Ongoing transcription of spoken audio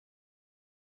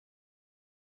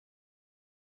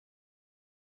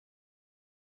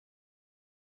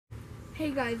Hey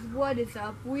guys, what is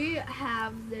up? We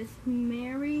have this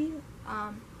Mary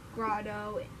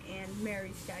grotto and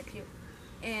Mary statue,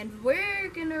 and we're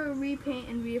gonna repaint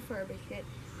and refurbish it.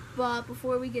 But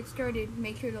before we get started,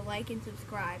 make sure to like and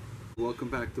subscribe. Welcome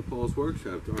back to Paul's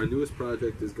Workshop. Our newest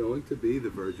project is going to be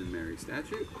the Virgin Mary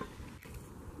statue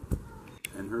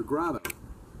and her grotto.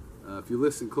 If you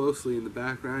listen closely in the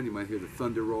background, you might hear the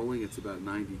thunder rolling. It's about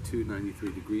 92,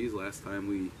 93 degrees. Last time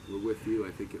we were with you,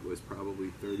 I think it was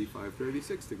probably 35,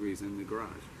 36 degrees in the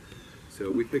garage.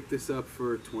 So we picked this up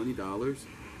for $20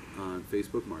 on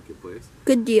Facebook Marketplace.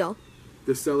 Good deal.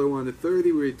 The seller wanted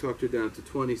 30, we talked her down to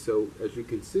 20. So as you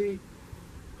can see,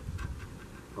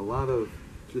 a lot of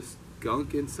just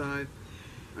gunk inside.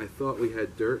 I thought we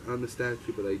had dirt on the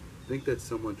statue, but I think that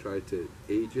someone tried to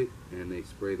age it and they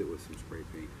sprayed it with some spray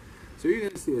paint. So you're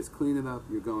going to see us clean it up,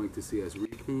 you're going to see us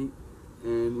repaint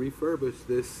and refurbish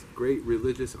this great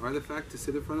religious artifact to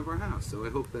sit in front of our house. So I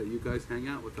hope that you guys hang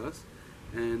out with us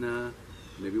and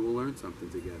maybe we'll learn something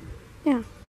together. Yeah.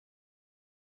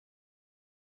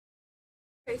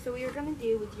 Okay, so what you're going to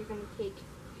do is you're going to take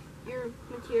your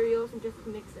materials and just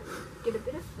mix them. Get a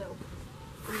bit of soap.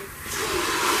 And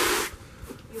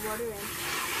you water in.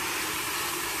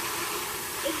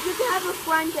 It's good to have a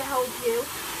friend to help you.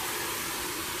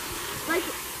 Like,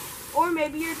 or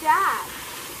maybe your dad.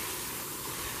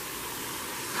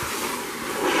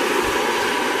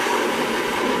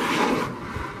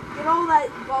 Get all that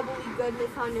bubbly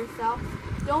goodness on yourself.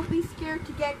 Don't be scared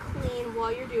to get clean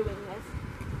while you're doing this.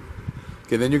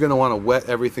 Okay, then you're going to want to wet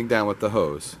everything down with the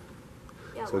hose.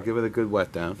 Yeah, So give it a good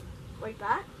wet down. Like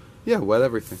that? Yeah, wet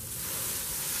everything.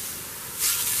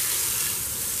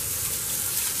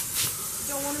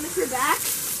 You don't want to miss her back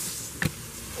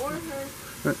or her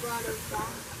grotto's back.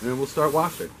 And then we'll start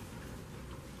washing.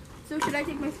 So should I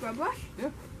take my scrub brush? Yeah.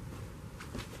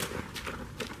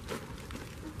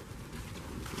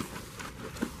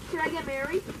 Should I get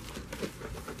married?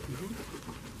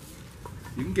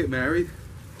 You can get married.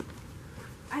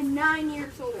 I'm 9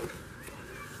 years old.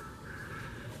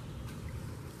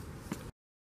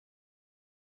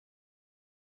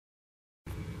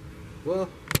 Well,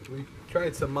 we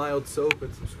tried some mild soap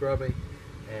and some scrubbing,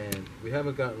 and we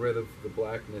haven't gotten rid of the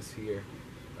blackness here.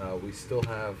 We still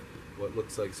have what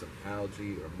looks like some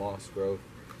algae or moss growth.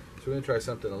 So we're going to try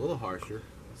something a little harsher,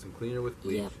 some cleaner with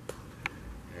bleach. Yep.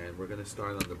 And we're going to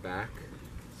start on the back.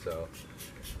 So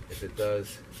if it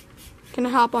does Can I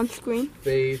hop on screen?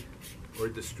 fade or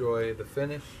destroy the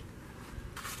finish,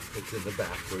 it's in the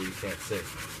back where you can't see.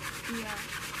 Yeah.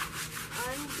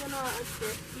 I'm gonna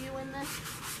assist you in this,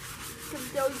 because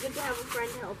it's always good to have a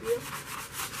friend to help you.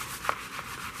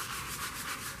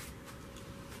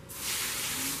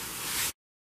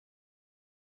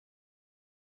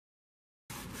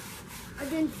 I've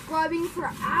been scrubbing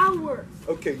for hours.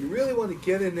 Okay, you really want to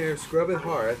get in there, scrub it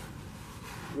hard.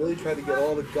 Really try to get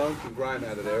all the gunk and grime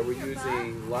out of there. We're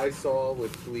using Lysol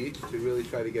with bleach to really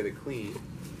try to get it clean.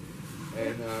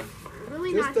 And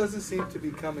Really this not. doesn't seem to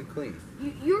be coming clean.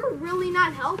 You're really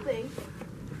not helping.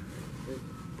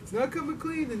 It's not coming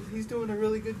clean, and he's doing a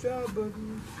really good job, but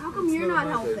How come it's you're none not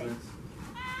of my helping? business.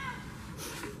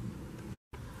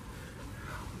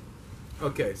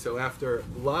 Okay, so after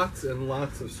lots and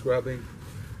lots of scrubbing,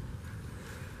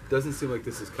 doesn't seem like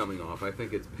this is coming off. I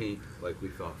think it's paint like we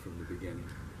thought from the beginning.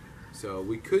 So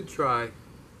we could try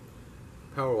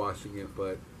power washing it,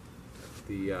 but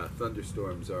the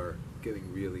thunderstorms are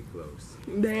getting really close.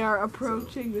 They are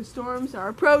approaching. The storms are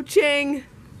approaching.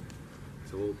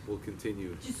 So we'll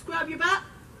continue. Did you scrub your butt?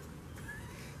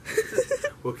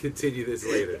 We'll continue this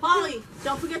later. Polly,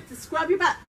 don't forget to scrub your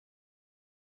butt.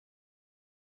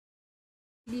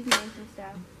 These names and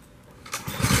stuff.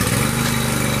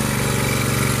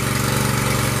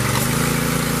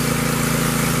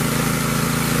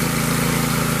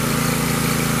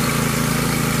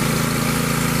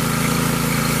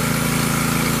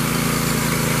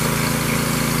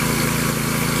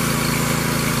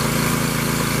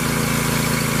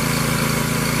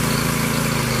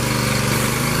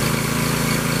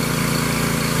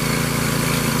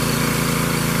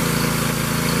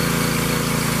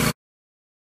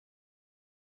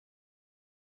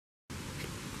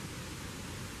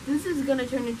 This is gonna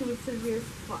turn into a severe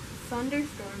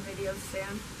thunderstorm video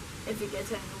soon, if it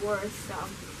gets any worse, so.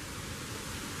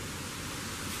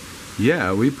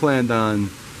 Yeah, we planned on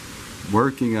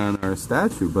working on our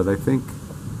statue, but I think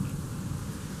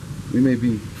we may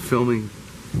be filming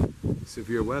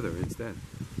severe weather instead.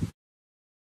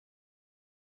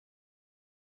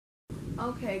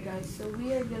 Okay guys, so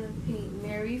we are gonna paint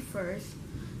Mary first.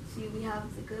 See, we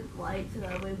have the good light, so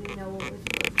that way we know what we're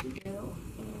supposed to do.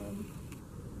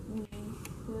 And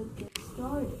could get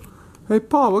started. Hey,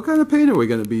 Paul, what kind of paint are we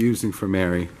going to be using for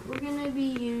Mary? We're going to be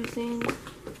using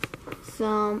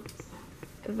some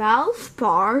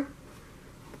Valspar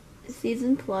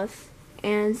Season Plus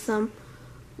and some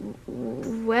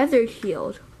Weather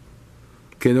Shield.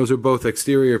 Okay, those are both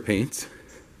exterior paints.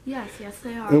 Yes,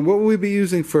 they are. And what will we be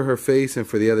using for her face and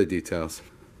for the other details?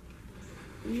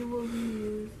 We will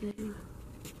be using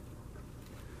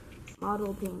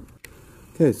model paint.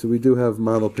 Okay, so we do have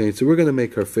model paint. So we're going to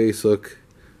make her face look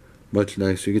much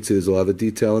nicer. You can see there's a lot of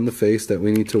detail in the face that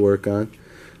we need to work on.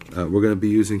 We're going to be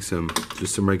using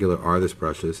just some regular artist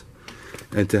brushes.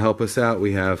 And to help us out,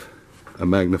 we have a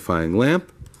magnifying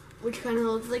lamp. Which kind of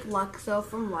looks like Luxo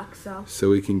from Luxo. So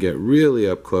we can get really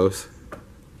up close.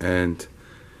 And,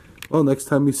 well, next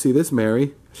time you see this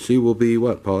Mary, she will be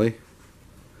what, Polly?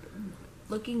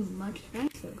 Looking much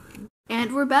nicer.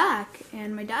 And we're back.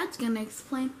 And my dad's going to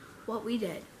explain what we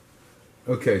did.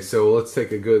 Okay, so let's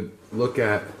take a good look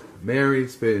at Mary.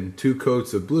 It's been 2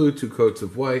 coats of blue, 2 coats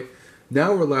of white.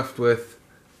 Now we're left with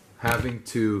having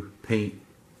to paint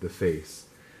the face.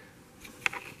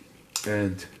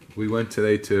 And we went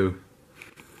today to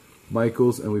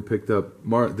Michael's and we picked up,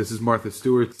 this is Martha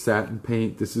Stewart satin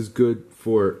paint. This is good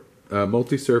for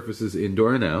multi-surfaces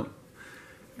indoor and out.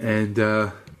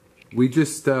 And we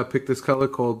just picked this color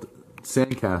called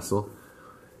Sandcastle.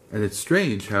 And it's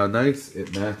strange how nice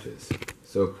it matches.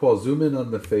 So Paul, zoom in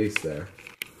on the face there.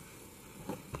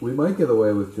 We might get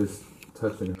away with just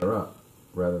touching her up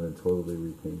rather than totally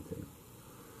repainting.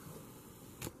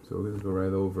 So we're going to go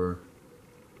right over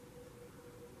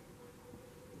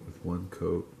with 1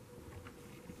 coat.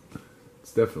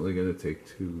 It's definitely going to take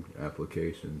 2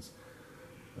 applications.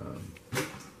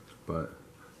 But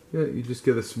yeah, you just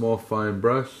get a small fine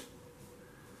brush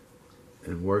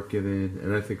and work it in.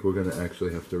 And I think we're going to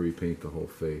actually have to repaint the whole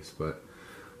face. But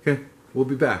okay, we'll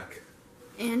be back.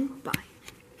 And bye.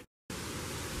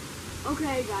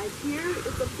 Okay guys, here is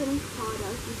the finished product.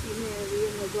 You see Mary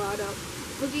in the grotto.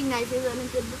 It's looking nicer than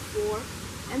it did before.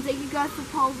 And thank you guys for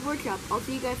Paul's workshop. I'll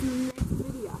see you guys in the next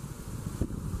video.